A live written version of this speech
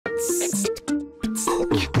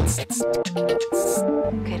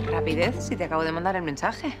Qué rapidez, si te acabo de mandar el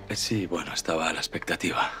mensaje. Sí, bueno, estaba a la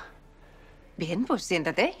expectativa. Bien, pues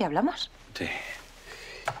siéntate y hablamos. Sí.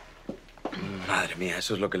 Madre mía,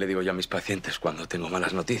 eso es lo que le digo yo a mis pacientes cuando tengo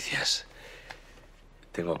malas noticias.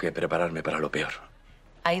 Tengo que prepararme para lo peor.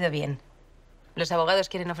 Ha ido bien. Los abogados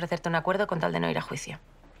quieren ofrecerte un acuerdo con tal de no ir a juicio.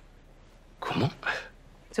 ¿Cómo?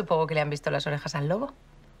 Supongo que le han visto las orejas al lobo.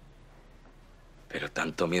 ¿Pero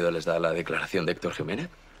tanto miedo les da la declaración de Héctor Jiménez?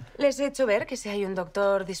 Les he hecho ver que si hay un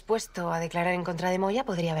doctor dispuesto a declarar en contra de Moya,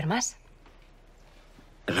 podría haber más.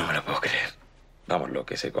 No me lo puedo creer. Vamos, lo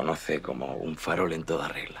que se conoce como un farol en toda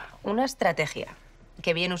regla. Una estrategia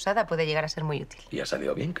que bien usada puede llegar a ser muy útil. Y ha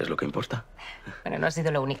salido bien, que es lo que importa. Bueno, no ha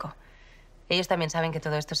sido lo único. Ellos también saben que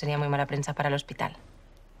todo esto sería muy mala prensa para el hospital.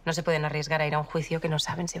 No se pueden arriesgar a ir a un juicio que no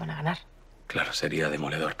saben si van a ganar. Claro, sería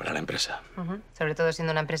demoledor para la empresa. Sobre todo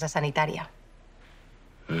siendo una empresa sanitaria.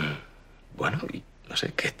 Bueno, y no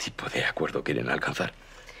sé qué tipo de acuerdo quieren alcanzar.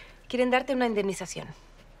 Quieren darte una indemnización.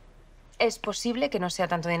 Es posible que no sea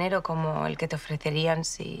tanto dinero como el que te ofrecerían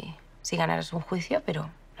si ganaras un juicio, pero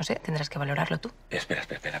no sé, tendrás que valorarlo tú. Espera,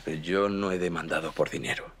 pero yo no he demandado por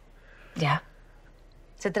dinero. Ya.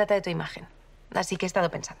 Se trata de tu imagen. Así que he estado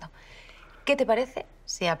pensando. ¿Qué te parece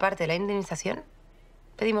si, aparte de la indemnización,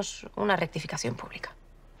 pedimos una rectificación pública?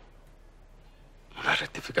 ¿Una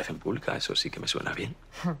rectificación pública? Eso sí que me suena bien.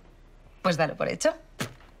 Pues dalo por hecho.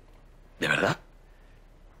 ¿De verdad?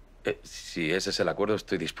 Si ese es el acuerdo,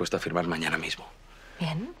 estoy dispuesto a firmar mañana mismo.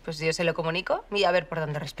 Bien, pues yo se lo comunico y a ver por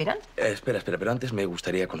dónde respiran. Espera, pero antes me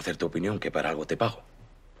gustaría conocer tu opinión, que para algo te pago.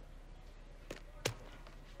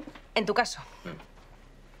 En tu caso,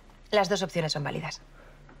 las dos opciones son válidas.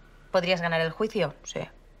 ¿Podrías ganar el juicio? Sí.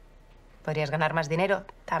 ¿Podrías ganar más dinero?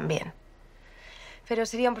 También. Pero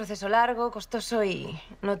sería un proceso largo, costoso y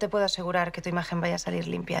no te puedo asegurar que tu imagen vaya a salir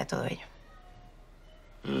limpia de todo ello.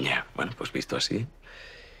 Ya, bueno, pues visto así...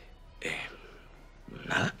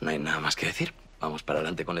 nada, no hay nada más que decir. Vamos para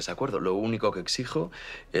adelante con ese acuerdo. Lo único que exijo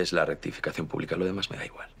es la rectificación pública. Lo demás me da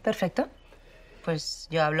igual. Perfecto. Pues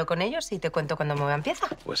yo hablo con ellos y te cuento cuando me empieza.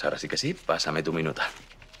 Pues ahora sí que sí. Pásame tu minuta.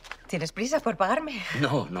 ¿Tienes prisa por pagarme?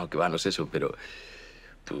 No, que va, no es eso, pero...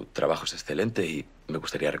 tu trabajo es excelente y me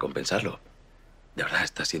gustaría recompensarlo. De verdad,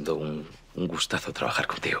 está siendo un gustazo trabajar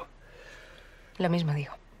contigo. Lo mismo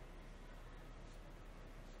digo.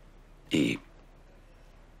 Y...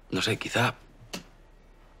 no sé, quizá...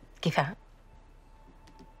 Quizá.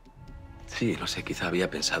 Sí, no sé, quizá había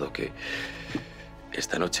pensado que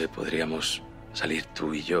esta noche podríamos salir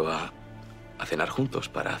tú y yo a cenar juntos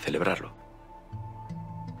para celebrarlo.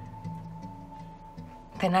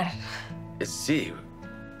 ¿Cenar? Sí.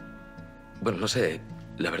 Bueno, no sé,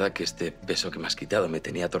 la verdad que este peso que me has quitado me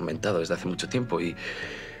tenía atormentado desde hace mucho tiempo y...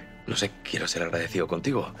 no sé, quiero ser agradecido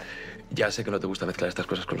contigo. Ya sé que no te gusta mezclar estas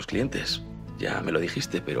cosas con los clientes. Ya me lo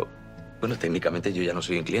dijiste, pero... bueno, técnicamente yo ya no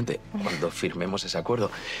soy un cliente cuando firmemos ese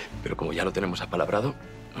acuerdo. Pero como ya lo tenemos apalabrado,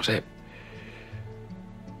 no sé.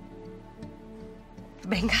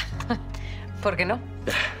 Venga, ¿por qué no?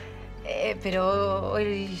 Pero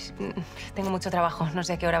hoy tengo mucho trabajo. No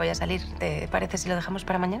sé a qué hora voy a salir. ¿Te parece si lo dejamos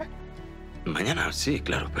para mañana? Mañana, sí,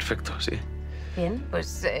 claro, perfecto, sí. Bien,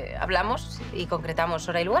 pues hablamos y concretamos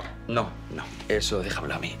hora y lugar. No, eso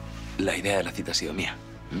déjamelo a mí. La idea de la cita ha sido mía.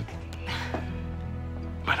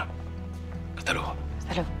 Bueno.